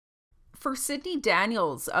For Sydney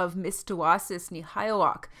Daniels of Mistawasis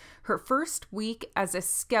Nêhiyawak, her first week as a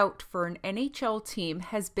scout for an NHL team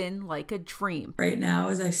has been like a dream. Right now,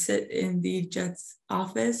 as I sit in the Jets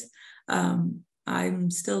office,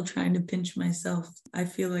 I'm still trying to pinch myself. I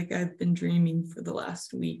feel like I've been dreaming for the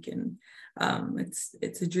last week, and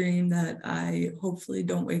it's a dream that I hopefully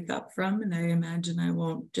don't wake up from, and I imagine I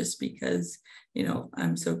won't, just because,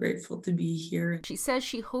 I'm so grateful to be here. She says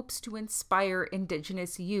she hopes to inspire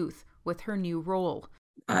Indigenous youth with her new role.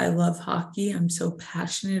 I love hockey. I'm so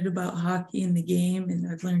passionate about hockey and the game,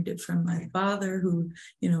 and I've learned it from my father, who,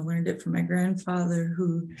 learned it from my grandfather,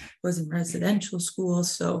 who was in residential school.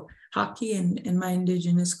 So hockey and my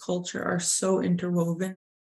Indigenous culture are so interwoven.